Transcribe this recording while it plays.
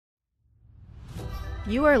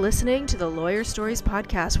You are listening to the Lawyer Stories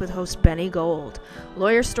podcast with host Benny Gold.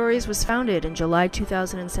 Lawyer Stories was founded in July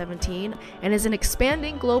 2017 and is an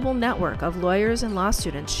expanding global network of lawyers and law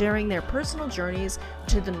students sharing their personal journeys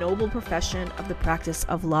to the noble profession of the practice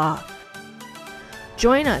of law.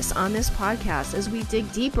 Join us on this podcast as we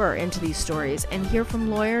dig deeper into these stories and hear from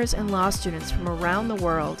lawyers and law students from around the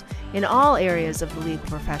world in all areas of the legal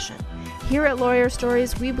profession. Here at Lawyer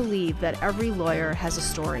Stories, we believe that every lawyer has a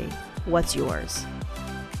story. What's yours?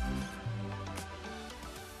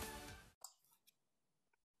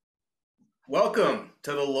 Welcome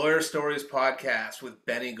to the Lawyer Stories podcast with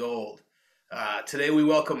Benny Gold. Today we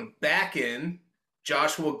welcome back in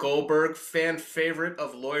Joshua Goldberg, fan favorite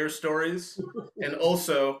of Lawyer Stories, and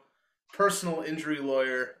also personal injury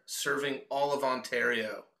lawyer serving all of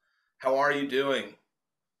Ontario. How are you doing?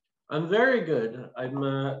 I'm very good. I'm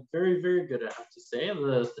very, very good, I have to say.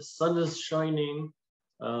 The sun is shining.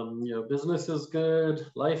 Business is good.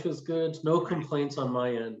 Life is good. No complaints on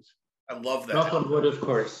my end. I love that. Knock on wood, of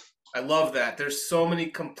course. I love that. There's so many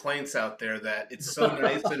complaints out there that it's so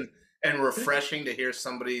nice and refreshing to hear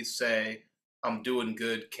somebody say, I'm doing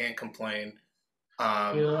good, can't complain.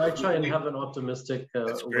 I try and have an optimistic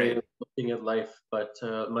way of looking at life, but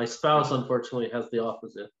my spouse, unfortunately, has the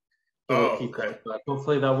opposite. Okay. But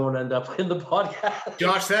hopefully that won't end up in the podcast.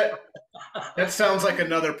 Josh, that sounds like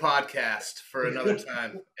another podcast for another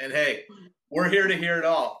time. And hey, we're here to hear it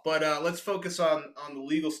all. But let's focus on the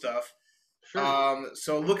legal stuff. Sure.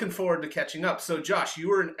 So looking forward to catching up. So Josh, you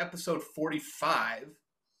were in episode 45.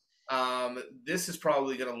 This is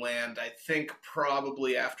probably going to land, I think,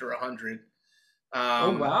 probably after 100.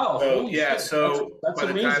 Oh, wow. So, yeah, so that's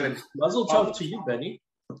amazing. Muzzle tov to you, Benny.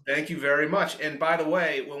 Thank you very much. And by the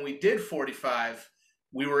way, when we did 45,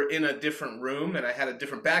 we were in a different room and I had a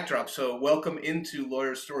different backdrop. So welcome into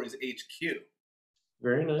Lawyer Stories HQ.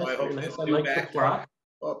 Very nice. So I hope I like the plaque.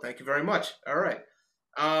 Well, thank you very much. All right.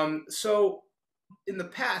 So in the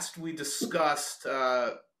past, we discussed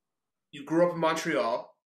you grew up in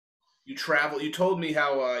Montreal. You traveled. You told me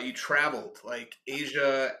how you traveled, like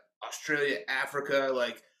Asia, Australia, Africa,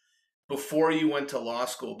 like before you went to law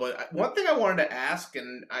school. But one thing I wanted to ask,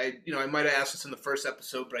 and I might have asked this in the first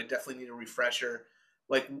episode, but I definitely need a refresher.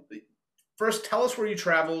 Like, first, tell us where you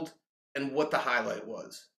traveled and what the highlight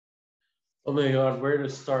was. Oh my God, where to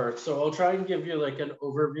start? So I'll try and give you like an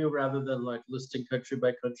overview rather than like listing country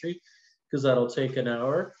by country, because that'll take an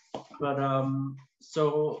hour. But I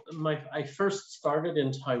first started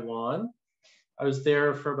in Taiwan. I was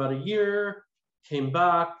there for about a year, came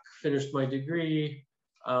back, finished my degree.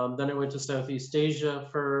 Then I went to Southeast Asia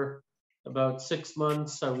for about 6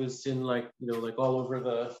 months. I was in like all over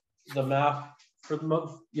the map for the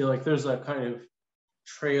month. There's a kind of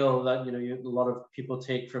trail that a lot of people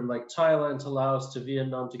take from like Thailand to Laos to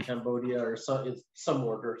Vietnam to Cambodia, or some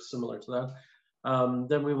order similar to that.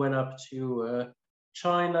 Then we went up to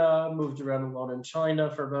China, moved around a lot in China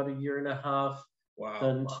for about a year and a half. Wow.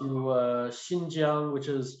 Then to Xinjiang, which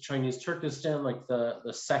is Chinese Turkestan, like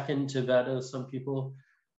the second Tibet, as some people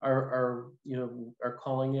are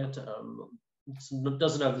calling it. It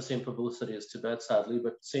doesn't have the same publicity as Tibet, sadly,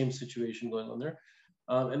 but same situation going on there.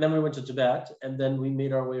 And then we went to Tibet, and then we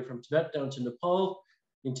made our way from Tibet down to Nepal,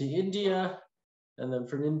 into India. And then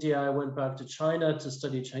from India, I went back to China to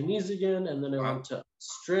study Chinese again. And then I went to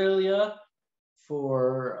Australia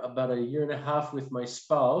for about a year and a half with my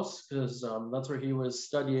spouse, because that's where he was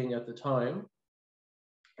studying at the time.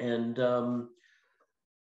 And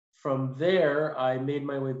from there, I made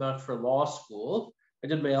my way back for law school. I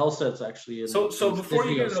did my LSATs actually. So before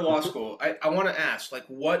you get into law school, I want to ask, like,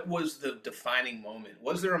 what was the defining moment?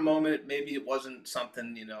 Was there a moment, maybe it wasn't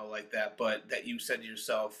something, like that, but that you said to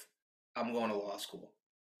yourself, I'm going to law school?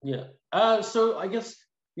 Yeah. So I guess,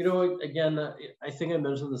 again, I think I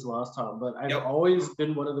mentioned this last time, but I've always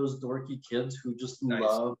been one of those dorky kids who just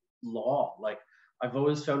love law. Like, I've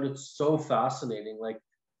always found it so fascinating. Like,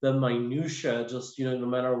 the minutia, just, no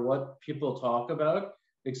matter what people talk about,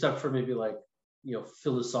 except for maybe like,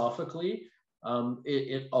 philosophically,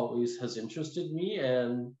 it always has interested me.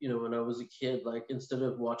 And, when I was a kid, like, instead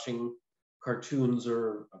of watching cartoons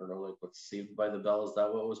or, I don't know, like what's Saved by the Bell, is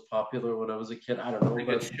that what was popular when I was a kid? I don't know.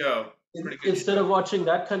 Pretty good show. Instead of watching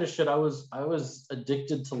that kind of shit, I was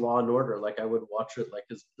addicted to Law and Order. Like, I would watch it like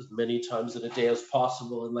as many times in a day as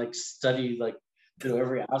possible and like study like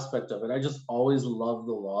every aspect of it. I just always loved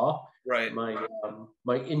the law. Right. My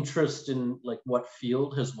interest in like what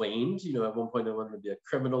field has waned. At one point I wanted to be a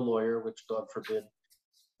criminal lawyer, which God forbid,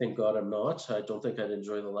 thank God I'm not. I don't think I'd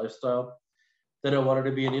enjoy the lifestyle. Then I wanted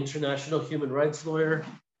to be an international human rights lawyer.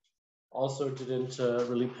 also didn't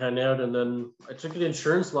really pan out. And then I took an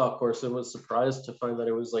insurance law course and was surprised to find that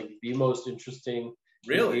it was like the most interesting,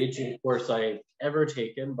 Really? engaging course I've ever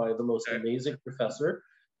taken by the most Okay. amazing professor,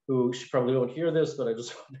 who she probably won't hear this, but I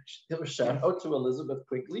just want to give a shout out to Elizabeth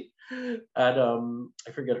Quigley at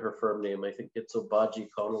I forget her firm name. I think it's Obaji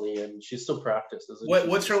Connolly, and she still practices. And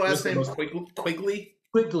What's her last name? Quigley?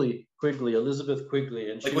 Quigley, Elizabeth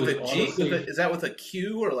Quigley, and Like she with was a G? honestly, Is that with a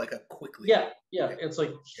Q or like a Quigley? yeah, Okay. it's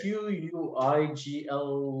like Quigluey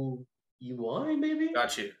maybe.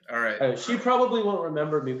 Got you. All right. She probably won't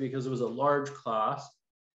remember me because it was a large class.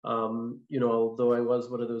 Although I was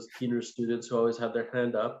one of those keener students who always had their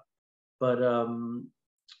hand up, but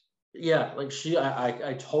yeah, like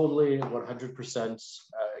I totally 100%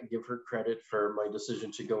 give her credit for my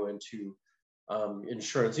decision to go into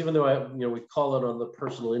insurance, even though we call it on the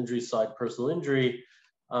personal injury side, personal injury.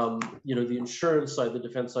 The insurance side, the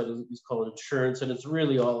defense side is called insurance, and it's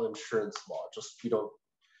really all insurance law. Just you don't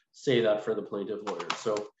say that for the plaintiff lawyer.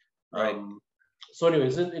 So, Right.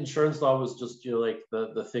 Anyways, insurance law was just like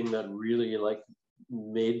the thing that really like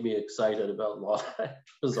made me excited about law,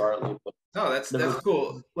 bizarrely. But No, that's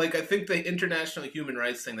cool. Like I think the international human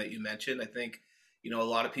rights thing that you mentioned, I think, a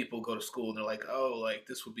lot of people go to school and they're like, oh, like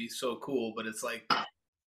this would be so cool, but it's like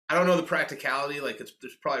I don't know the practicality. Like it's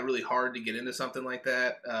probably really hard to get into something like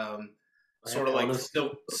that. Sort of like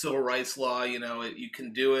civil rights law, you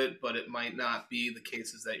can do it, but it might not be the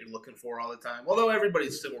cases that you're looking for all the time. Although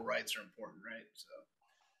everybody's civil rights are important, right? So.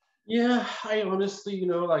 Yeah, I honestly,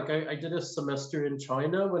 like I did a semester in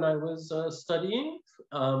China when I was studying.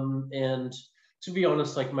 And to be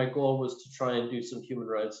honest, like my goal was to try and do some human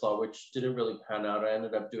rights law, which didn't really pan out. I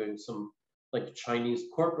ended up doing some like Chinese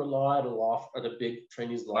corporate law at a big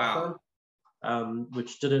Chinese law firm,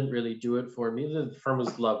 which didn't really do it for me. The firm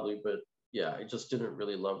was lovely, but yeah, I just didn't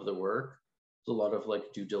really love the work. It's a lot of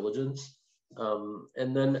like due diligence.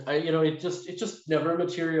 And then it just never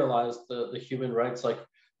materialized the human rights. Like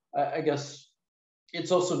I guess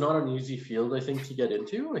it's also not an easy field, I think, to get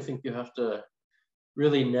into. I think you have to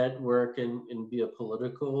really network and be a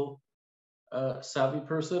political savvy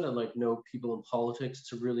person and like know people in politics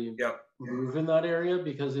to really move in that area,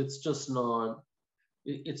 because it's just not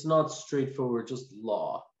straightforward just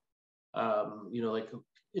law. Like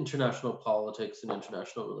international politics and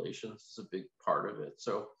international relations is a big part of it.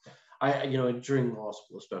 So I during law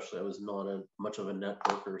school especially, I was not much of a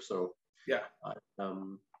networker. So yeah.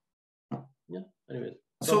 Anyways,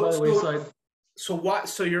 so by the wayside. So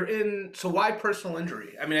why personal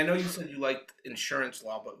injury? I mean, I know you said you liked insurance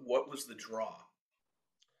law, but what was the draw?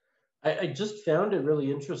 I just found it really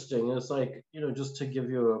interesting. It's like, just to give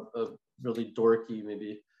you a really dorky,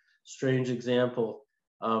 maybe strange example.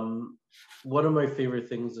 One of my favorite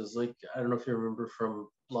things is like, I don't know if you remember from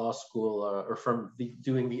law school or from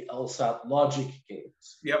doing the LSAT logic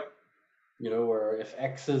games. Yep. Where if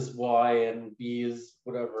X is Y and B is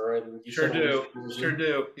whatever, and you sure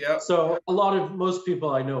do. Yeah. So most people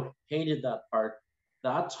I know hated that part.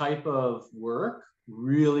 That type of work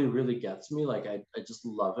really, really gets me. Like I just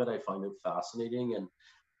love it. I find it fascinating, and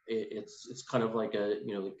it's kind of like a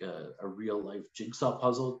real life jigsaw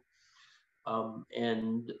puzzle.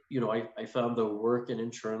 I found the work in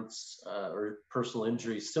insurance or personal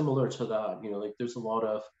injury similar to that. Like there's a lot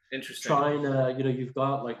of trying to, you've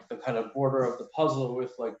got like the kind of border of the puzzle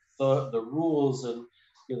with like the rules and,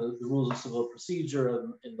 the rules of civil procedure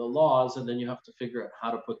and the laws, and then you have to figure out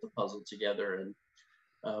how to put the puzzle together. And,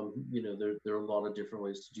 there are a lot of different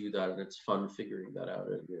ways to do that, and it's fun figuring that out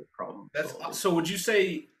and your problem. So would you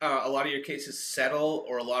say a lot of your cases settle,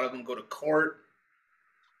 or a lot of them go to court?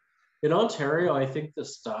 In Ontario, I think the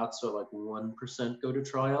stats are like 1% go to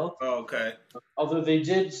trial. Oh, okay. Although they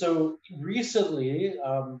did, so recently,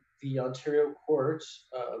 the Ontario court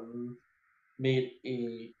made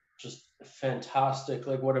a just fantastic,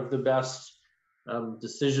 like one of the best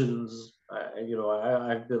decisions,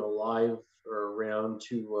 I've been alive or around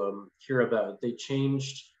to hear about. They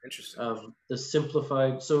changed the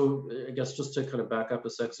simplified, so I guess just to kind of back up a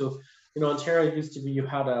sec. So, Ontario used to be, you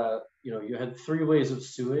had 3 ways of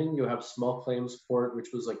suing. You have small claims court, which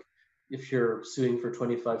was like, if you're suing for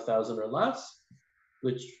 25,000 or less,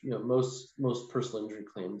 which, most personal injury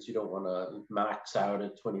claims, you don't want to max out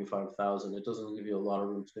at 25,000. It doesn't give you a lot of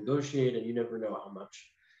room to negotiate, and you never know how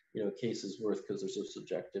much, a case is worth because they're so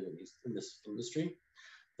subjective in this industry.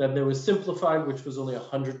 Then there was simplified, which was only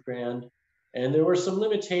 100 grand. And there were some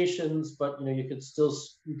limitations, but, you could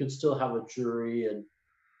still have a jury, and,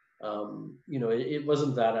 it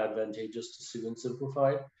wasn't that advantageous to sue in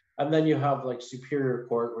simplified. And then you have like superior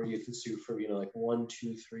court, where you can sue for, like 1,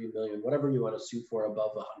 2, 3 million, whatever you want to sue for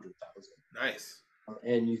above 100,000. Nice.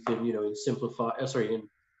 And you can,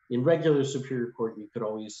 in regular superior court, you could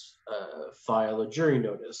always file a jury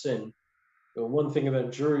notice. And one thing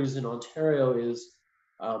about juries in Ontario is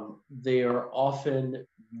they are often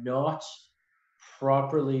not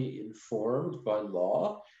properly informed by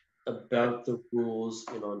law about the rules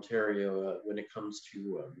in Ontario when it comes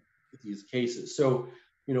to these cases. So,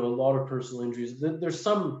 a lot of personal injuries. There's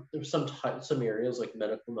some areas like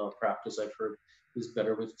medical malpractice I've heard is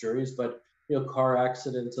better with juries, but car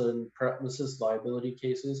accidents and premises liability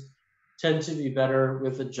cases tend to be better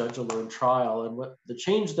with a judge alone trial. And what the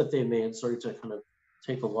change that they made, sorry to kind of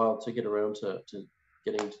take a while to get around to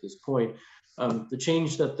getting to this point, the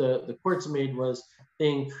change that the courts made was they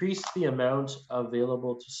increased the amount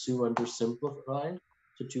available to sue under simplified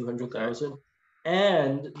to 200,000,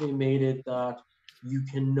 and they made it that you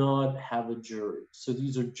cannot have a jury. So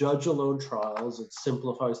these are judge alone trials. It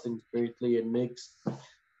simplifies things greatly. It makes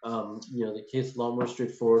the case a lot more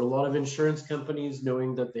straightforward. A lot of insurance companies,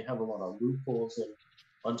 knowing that they have a lot of loopholes in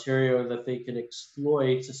Ontario that they can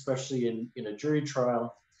exploit, especially in a jury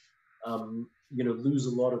trial, lose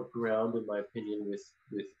a lot of ground, in my opinion, with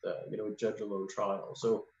a judge alone trial.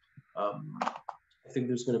 So I think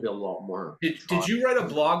there's going to be a lot more. Did you write a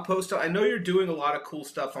blog post? I know you're doing a lot of cool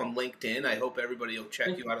stuff on LinkedIn. I hope everybody will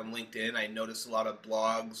check you out on LinkedIn. I noticed a lot of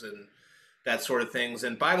blogs and that sort of things.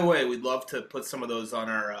 And by the way, we'd love to put some of those on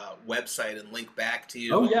our website and link back to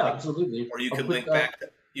you. Oh yeah, absolutely. Or you could link back to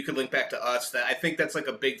us. That I think that's like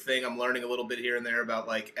a big thing. I'm learning a little bit here and there about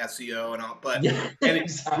like SEO and all, but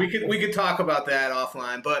exactly. we could talk about that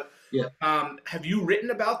offline. But have you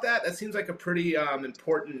written about that? That seems like a pretty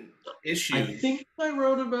important issue. I think I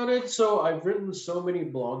wrote about it. So I've written so many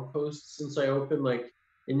blog posts since I opened. Like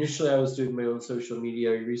initially, I was doing my own social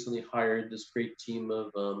media. I recently hired this great team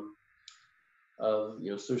of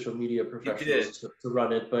social media professionals to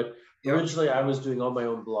run it. But originally, I was doing all my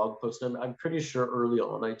own blog posts, and I'm pretty sure early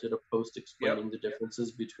on I did a post explaining the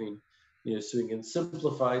differences between suing in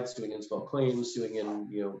simplified, suing in small claims, suing in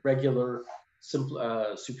regular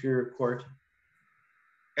superior court.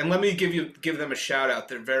 And let me give them a shout out.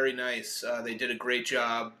 They're very nice. They did a great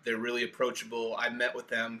job. They're really approachable. I met with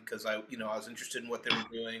them because I was interested in what they were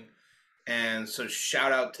doing, and so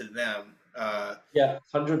shout out to them.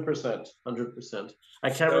 100%. I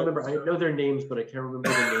can't remember. I know their names, but I can't remember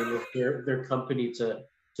the name of their company to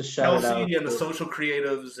shout out. And the Social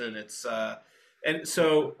Creatives, and it's and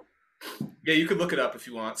so you could look it up if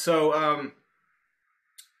you want. So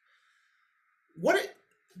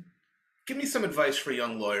give me some advice for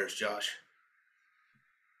young lawyers, Josh.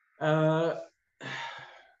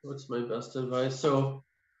 What's my best advice? So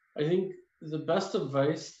I think the best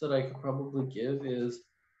advice that I could probably give is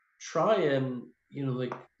try and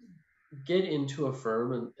get into a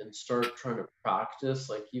firm and start trying to practice,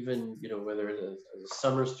 like even whether it is as a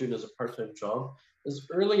summer student, as a part-time job, as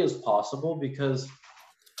early as possible, because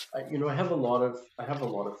I have a lot of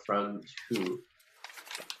friends who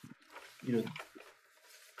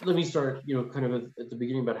let me start kind of at the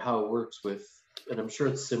beginning about how it works with, and I'm sure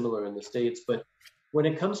it's similar in the States, but when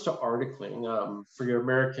it comes to articling, for your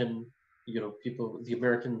American people, the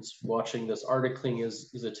Americans watching this, articling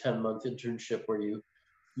is a 10-month internship where you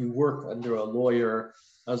work under a lawyer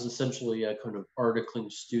as essentially a kind of articling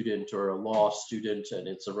student or a law student, and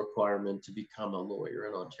it's a requirement to become a lawyer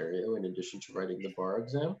in Ontario in addition to writing the bar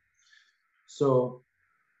exam. So,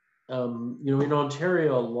 in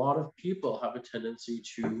Ontario, a lot of people have a tendency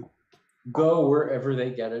to go wherever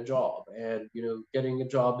they get a job, and getting a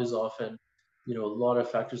job is often a lot of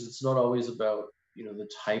factors. It's not always about the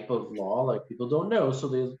type of law, like people don't know, so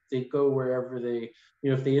they go wherever they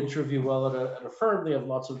if they interview well at a firm, they have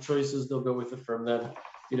lots of choices. They'll go with a firm that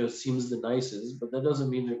seems the nicest, but that doesn't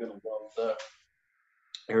mean they're going to love the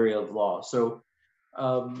area of law. So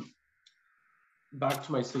back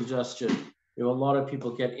to my suggestion, a lot of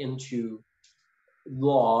people get into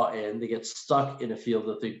law and they get stuck in a field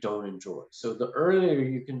that they don't enjoy. So the earlier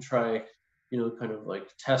you can try kind of like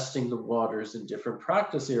testing the waters in different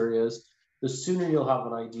practice areas, the sooner you'll have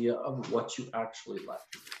an idea of what you actually like.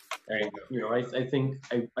 And I think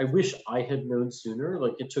I wish I had known sooner.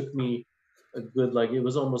 Like it took me a good, it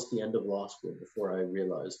was almost the end of law school before I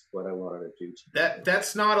realized what I wanted to do.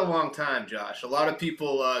 That's not a long time, Josh. A lot of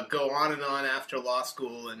people go on and on after law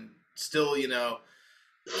school and still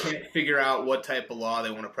can't figure out what type of law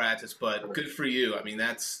they want to practice. But good for you. I mean,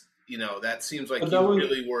 that's that seems like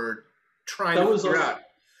really were trying to figure out.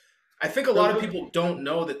 I think a lot of people don't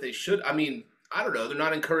know that they should. I mean, I don't know. They're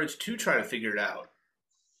not encouraged to try to figure it out.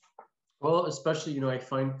 Well, especially, I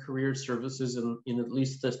find career services in at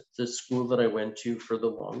least the school that I went to for the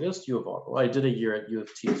longest, U of Ottawa. I did a year at U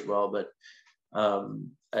of T as well, but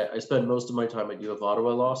I spent most of my time at U of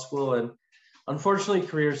Ottawa Law School, and unfortunately,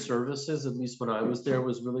 career services, at least when I was there,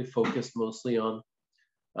 was really focused mostly on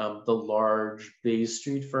the large Bay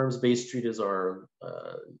Street firms. Bay Street is our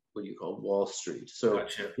what do you call Wall Street? So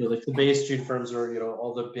Gotcha. like the Bay Street firms are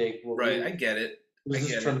all the big. Right, I get it. There's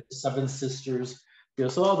this term, Seven Sisters.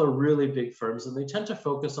 So all the really big firms, and they tend to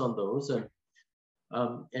focus on those,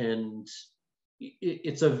 and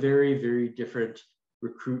it's a very, very different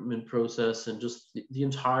recruitment process, and just the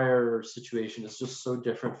entire situation is just so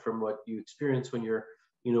different from what you experience when you're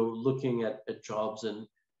looking at jobs in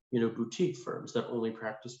boutique firms that only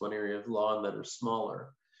practice one area of law and that are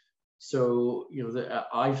smaller. So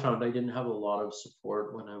I found I didn't have a lot of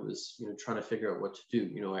support when I was trying to figure out what to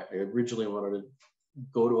do. I originally wanted to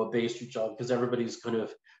go to a Bay Street job because everybody's kind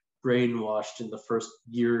of brainwashed in the first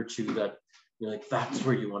year or two that like that's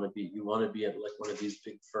where you want to be. You want to be at like one of these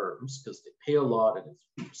big firms because they pay a lot and it's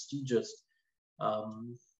prestigious.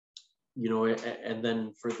 And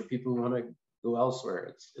then for the people who want to go elsewhere,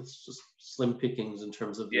 it's just slim pickings in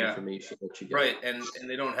terms of the information that you get. Right, and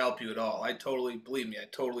they don't help you at all. Believe me, I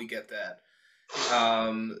totally get that.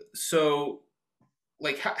 So,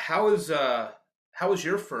 like, how has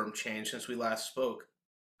your firm changed since we last spoke?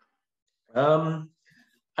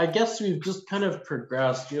 I guess we've just kind of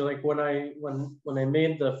progressed. Like when I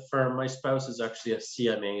made the firm, my spouse is actually a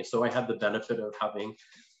CMA, so I had the benefit of having,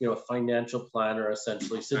 a financial planner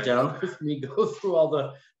essentially sit down with me, go through all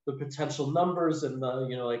the potential numbers and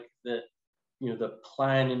the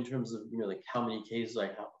plan in terms of like how many cases I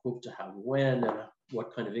hope to have when and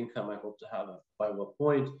what kind of income I hope to have by what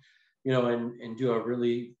point, and do a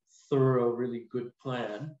really thorough, really good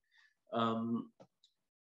plan,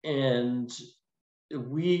 and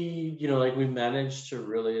we we managed to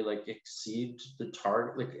really exceed the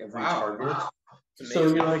target, like every target.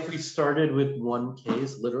 So we started with one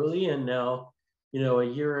case literally, and now a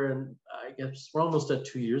year, and I guess we're almost at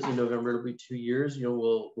 2 years. In November it'll be 2 years.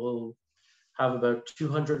 We'll have about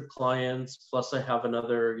 200 clients, plus I have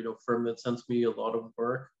another firm that sends me a lot of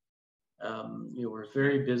work. We're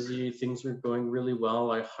very busy, things are going really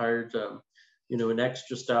well. I hired an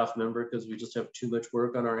extra staff member because we just have too much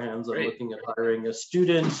work on our hands. I'm looking at hiring a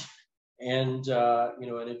student and and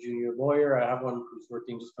a junior lawyer. I have one who's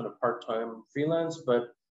working just kind of part-time freelance,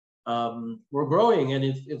 but we're growing, and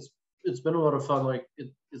it's been a lot of fun.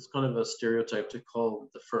 It's kind of a stereotype to call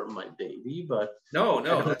the firm my baby, but no,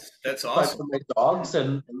 that's awesome. My dogs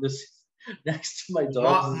and this next to my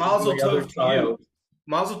dogs. Mazel tov to you.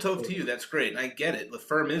 Mazel tov to you. That's great. And I get it. The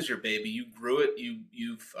firm is your baby. You grew it.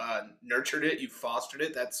 You've nurtured it. You've fostered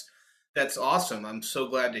it. That's awesome. I'm so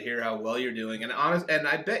glad to hear how well you're doing. And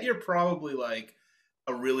I bet you're probably like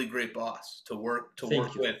a really great boss to work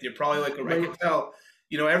with. You're probably like I can tell.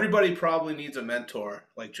 Everybody probably needs a mentor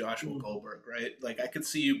like Joshua Goldberg, right? Like I could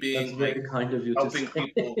see you being very kind of you helping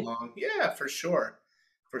people along. Yeah, for sure.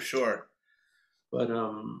 But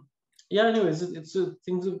anyways,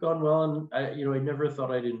 things have gone well, and I never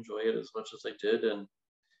thought I'd enjoy it as much as I did, and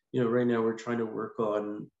right now we're trying to work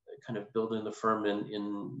on kind of building the firm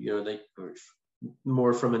in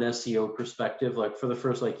more from an SEO perspective. Like for the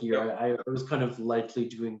first year, I was kind of lightly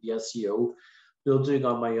doing the SEO building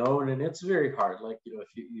on my own, and it's very hard. If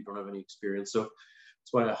you don't have any experience, so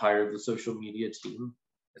that's why I hired the social media team.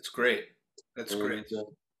 That's great. Great.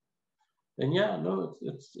 And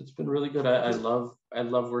it's been really good. I love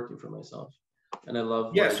working for myself, and I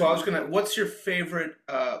love. Yeah. So I was gonna. What's your favorite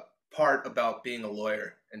part about being a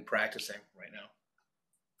lawyer and practicing right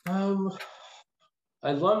now?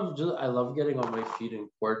 I love getting on my feet in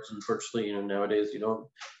courts. Unfortunately, nowadays you don't,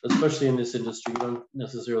 especially in this industry, you don't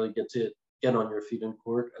necessarily get to get on your feet in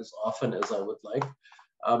court as often as I would like.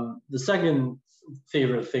 The second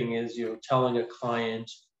favorite thing is telling a client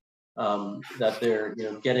that they're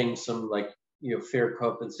getting some fair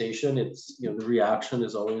compensation. It's the reaction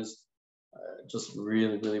is always just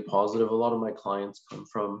really, really positive. A lot of my clients come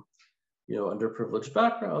from underprivileged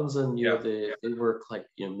backgrounds, and they work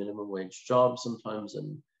minimum wage jobs sometimes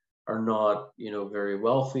and are not very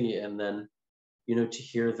wealthy, and then to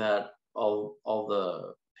hear that all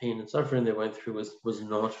the pain and suffering they went through was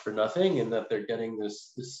not for nothing, and that they're getting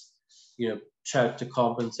this check to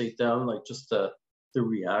compensate them, just the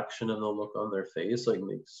reaction and the look on their face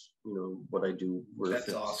makes what I do worth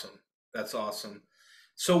it. That's awesome.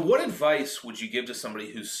 So what advice would you give to somebody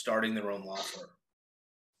who's starting their own law firm?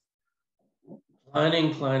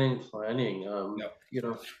 Planning.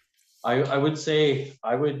 I would say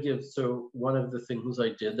I would give. So one of the things I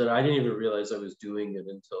did that I didn't even realize I was doing it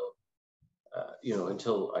until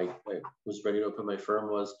I was ready to open my firm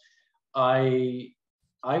was my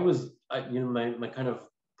kind of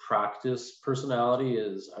practice personality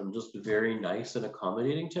is I'm just very nice and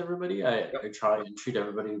accommodating to everybody. I try and treat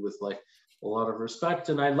everybody with like a lot of respect,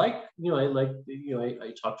 and I talk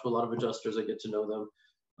to a lot of adjusters. I get to know them.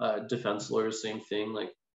 Defense lawyers, same thing.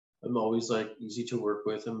 Like I'm always like easy to work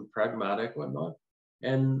with and pragmatic, whatnot,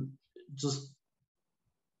 and just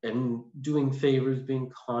and doing favors,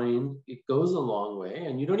 being kind. It goes a long way,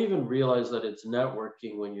 and you don't even realize that it's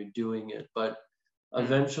networking when you're doing it, but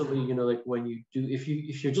eventually, like when you do, if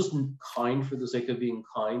you're just kind for the sake of being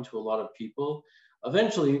kind to a lot of people,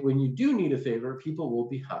 eventually when you do need a favor, people will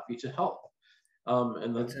be happy to help.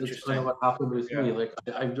 And that's kind of what happened with me. Like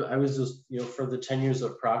I was just, for the 10 years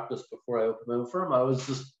of practice before I opened my own firm, I was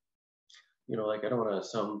just, like I don't want to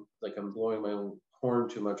sound like I'm blowing my own horn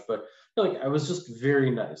too much, but like I was just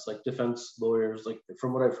very nice. Like defense lawyers, like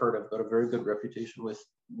from what I've heard, I've got a very good reputation with,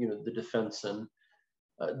 the defense and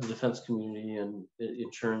the defense community and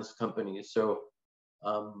insurance companies. So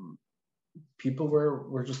people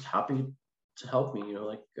were just happy to help me,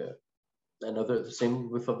 and the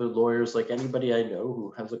same with other lawyers, like anybody I know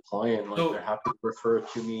who has a client, like they're happy to refer it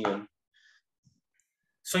to me. And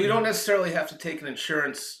so you don't necessarily have to take an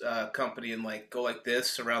insurance company and like go like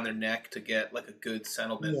this around their neck to get like a good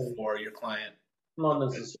settlement for your client. Not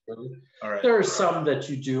necessarily. All right. There are some that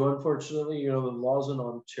you do, unfortunately. The laws in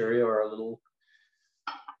Ontario are a little,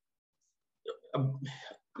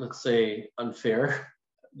 let's say, unfair.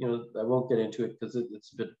 I won't get into it because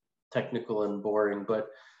it's a bit technical and boring, but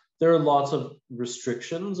there are lots of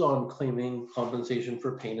restrictions on claiming compensation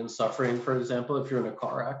for pain and suffering, for example, if you're in a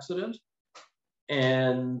car accident.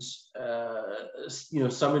 And,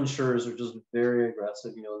 some insurers are just very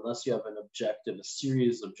aggressive, unless you have a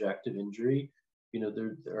serious objective injury.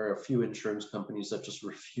 There are a few insurance companies that just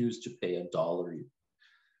refuse to pay $1.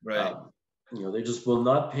 Right. They just will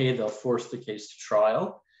not pay. They'll force the case to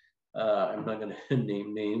trial. I'm not going to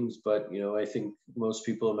name names, but I think most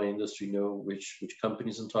people in my industry know which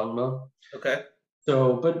companies I'm talking about. Okay.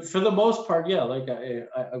 So, but for the most part, yeah, like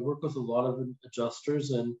I work with a lot of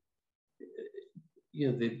adjusters, and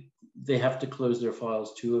they have to close their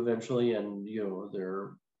files too eventually, and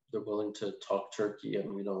they're willing to talk turkey,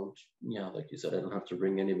 and we don't. Yeah, like you said, I don't have to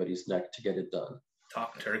wring anybody's neck to get it done.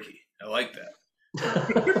 Talk turkey. I like that.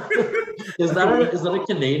 Is that a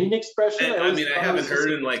Canadian expression? I mean, I haven't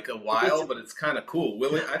heard in like a while, but it's kind of cool.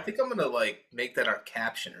 I think I'm gonna like make that our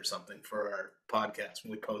caption or something for our podcast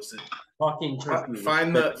when we post it. Talking turkey.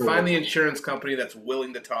 Find the insurance company that's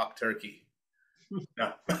willing to talk turkey.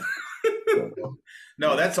 No,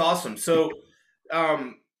 no, that's awesome. So,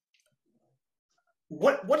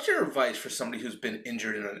 what's your advice for somebody who's been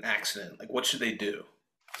injured in an accident? Like, what should they do?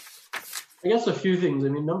 I guess a few things. I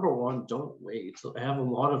mean, number one, don't wait. So I have a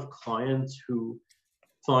lot of clients who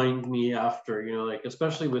find me after, like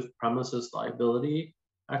especially with premises liability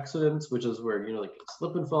accidents, which is where, like a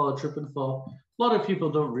slip and fall, a trip and fall. A lot of people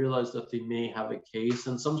don't realize that they may have a case.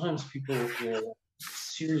 And sometimes people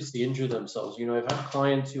seriously injure themselves. I've had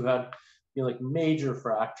clients who had, like major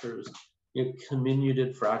fractures,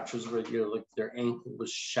 comminuted fractures where, like their ankle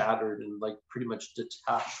was shattered and like pretty much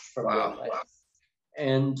detached from their leg.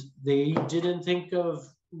 And they didn't think of,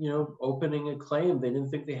 opening a claim. They didn't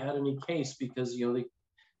think they had any case because,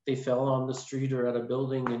 they fell on the street or at a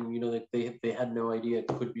building and, they had no idea it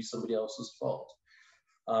could be somebody else's fault.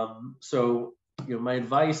 So, my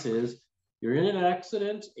advice is you're in an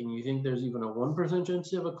accident and you think there's even a 1%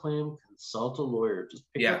 chance you have a claim, consult a lawyer. Just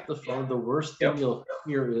pick up the phone. The worst thing you'll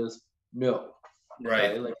hear is no.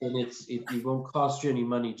 Right. Okay? Like, and it won't cost you any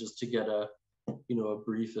money just to get a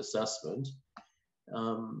brief assessment.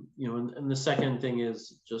 And the second thing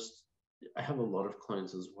is just, I have a lot of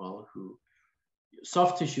clients as well who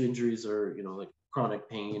soft tissue injuries are, like chronic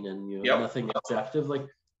pain and, nothing objective. Like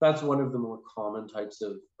that's one of the more common types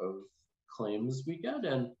of claims we get.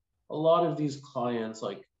 And a lot of these clients,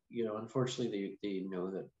 like, unfortunately they know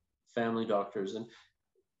that family doctors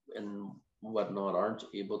and whatnot aren't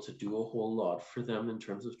able to do a whole lot for them in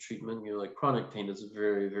terms of treatment. Like chronic pain is a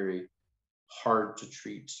very, very hard to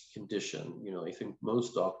treat condition. I think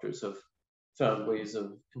most doctors have found ways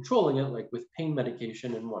of controlling it, like with pain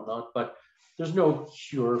medication and whatnot, but there's no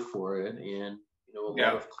cure for it. And, a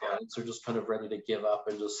lot of clients are just kind of ready to give up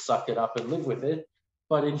and just suck it up and live with it.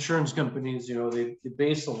 But insurance companies, they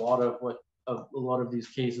base a lot of these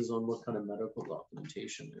cases on what kind of medical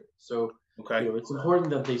documentation there is. So, it's important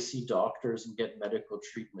that they see doctors and get medical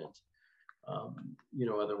treatment.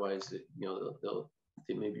 Otherwise,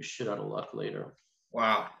 they may be shit out of luck later.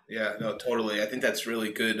 Wow. Yeah, no, totally. I think that's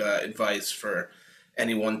really good advice for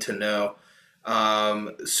anyone to know.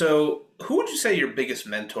 So who would you say your biggest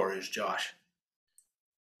mentor is, Josh?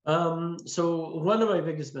 So one of my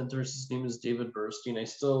biggest mentors, his name is David Burstein. I'm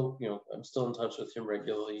still in touch with him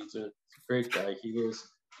regularly. He's a great guy. He was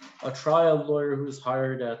a trial lawyer who was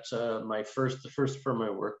hired at the first firm I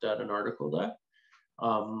worked at, an article that.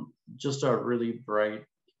 Just a really bright,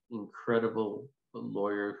 incredible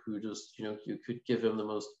lawyer who just, you could give him the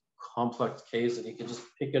most complex case and he could just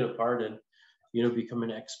pick it apart and, become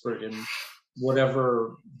an expert in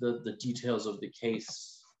whatever the details of the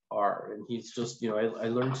case are. And he's just, I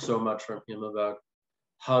learned so much from him about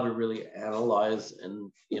how to really analyze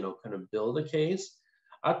and, kind of build a case.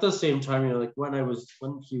 At the same time, like when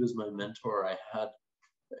he was my mentor, I had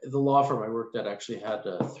the law firm I worked at actually had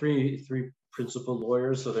three principal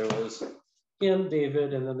lawyers. So there was him,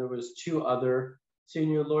 David, and then there was two other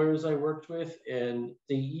senior lawyers I worked with, and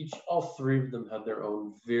all three of them had their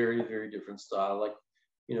own very, very different style. Like,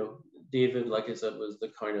 David, like I said, was the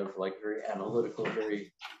kind of like very analytical,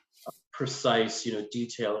 very precise,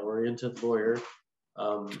 detail-oriented lawyer.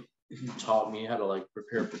 He taught me how to like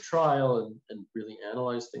prepare for trial and really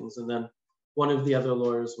analyze things. And then one of the other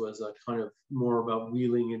lawyers was kind of more about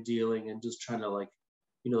wheeling and dealing and just trying to like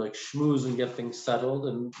schmooze and get things settled.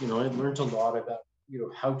 And, I learned a lot about,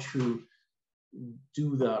 how to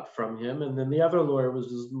do that from him. And then the other lawyer was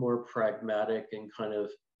just more pragmatic and kind of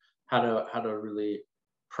had a really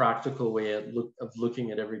practical way of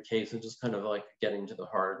looking at every case and just kind of like getting to the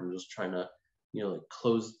heart and just trying to,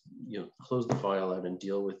 close the file out and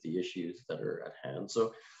deal with the issues that are at hand.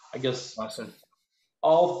 So I guess Awesome.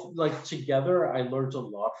 All like together, I learned a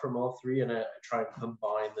lot from all three, and I try and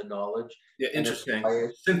combine the knowledge. Yeah, interesting.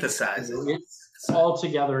 Synthesize it. It's all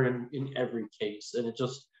together in every case, and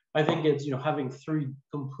I think it's having three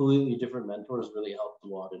completely different mentors really helped a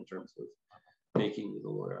lot in terms of making me the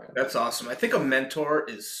lawyer I am. That's awesome. I think a mentor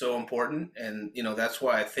is so important, and that's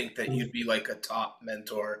why I think that you'd be like a top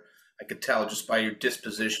mentor. I could tell just by your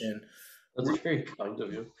disposition. That's very kind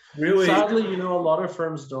of you. Really? Sadly, a lot of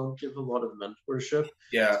firms don't give a lot of mentorship.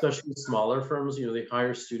 Yeah. Especially smaller firms, they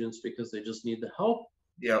hire students because they just need the help.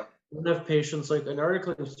 Yeah. They don't have patience. Like an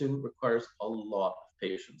articling student requires a lot of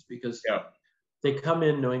patience because they come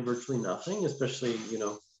in knowing virtually nothing, especially,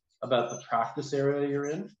 about the practice area you're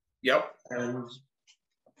in. Yep. And,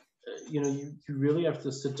 you really have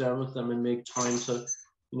to sit down with them and make time to,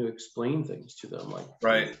 explain things to them.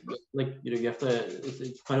 You have to,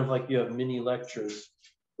 it's kind of like you have mini lectures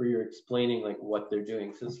where you're explaining like what they're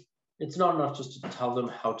doing, because it's not enough just to tell them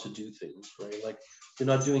how to do things, right? Like you're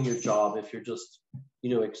not doing your job if you're just,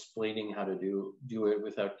 explaining how to do it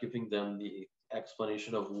without giving them the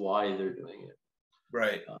explanation of why they're doing it.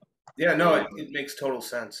 Right. Yeah, no, it makes total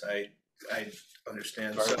sense. I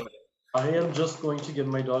understand. So I am just going to give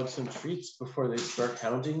my dog some treats before they start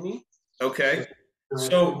hounding me. Okay.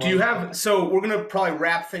 So we're going to probably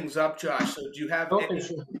wrap things up, Josh. So do you have any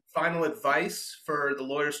final advice for the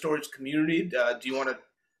Lawyer Stories community? Do you want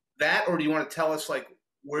or do you want to tell us like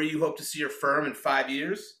where you hope to see your firm in 5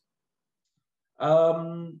 years?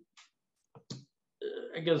 I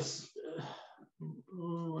guess,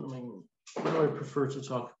 what do I prefer to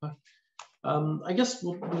talk about? I guess,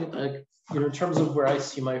 in terms of where I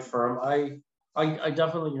see my firm, I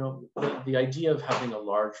definitely, the idea of having a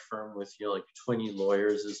large firm with, like 20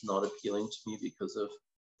 lawyers is not appealing to me because of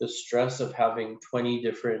the stress of having 20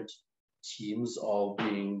 different teams all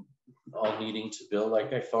needing to build.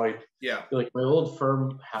 Like I find, like my old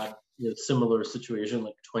firm had a similar situation,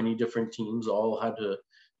 like 20 different teams all had to,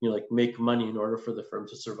 like make money in order for the firm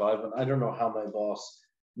to survive. And I don't know how my boss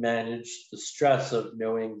managed the stress of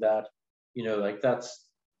knowing that, like that's,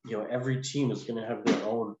 every team is going to have their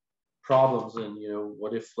own problems, and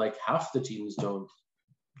what if like half the teams don't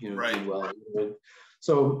do well.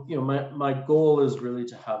 So my goal is really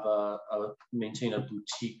to have maintain a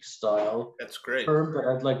boutique style. That's great. Firm, but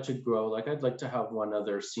I'd like to grow. Like I'd like to have one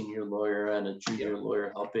other senior lawyer and a junior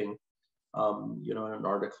lawyer helping, an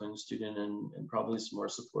articling student and probably some more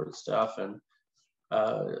supportive staff, and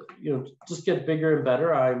just get bigger and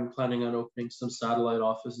better. I'm planning on opening some satellite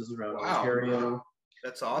offices around Ontario.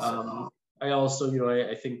 That's awesome. I also,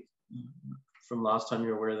 I think from last time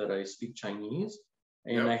you're aware that I speak Chinese,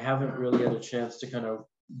 and I haven't really had a chance to kind of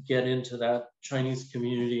get into that Chinese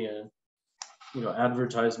community and,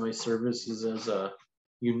 advertise my services as a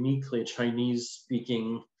uniquely Chinese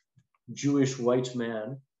speaking Jewish white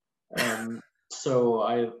man. So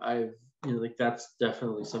I've like that's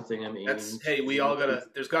definitely something I'm aiming. Hey,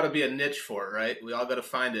 there's gotta be a niche for it, right? We all gotta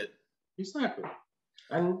find it. Exactly.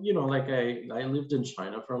 And like I lived in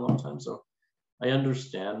China for a long time, so I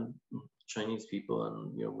understand Chinese people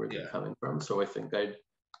and where they're coming from. So I think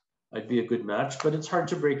I'd be a good match, but it's hard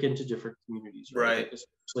to break into different communities, right? Like,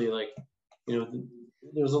 especially like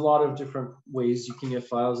there's a lot of different ways you can get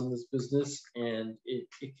files in this business, and it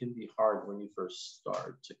can be hard when you first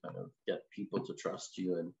start to kind of get people to trust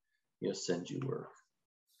you and send you work.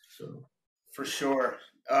 So for sure.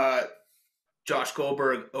 Josh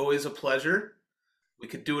Goldberg, always a pleasure. We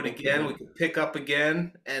could do it again. We could pick up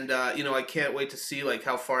again, and I can't wait to see like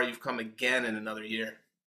how far you've come again in another year.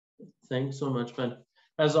 Thanks so much, Ben.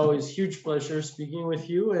 As always, huge pleasure speaking with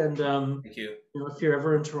you. And thank you. If you're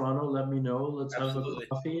ever in Toronto, let me know. Let's Absolutely. have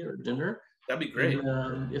a coffee or dinner. That'd be great.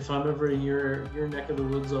 And if I'm ever in your neck of the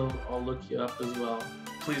woods, I'll look you up as well.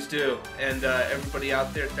 Please do. And everybody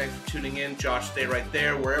out there, thanks for tuning in. Josh, stay right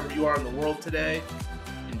there. Wherever you are in the world today,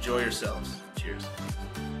 enjoy yourselves. Cheers.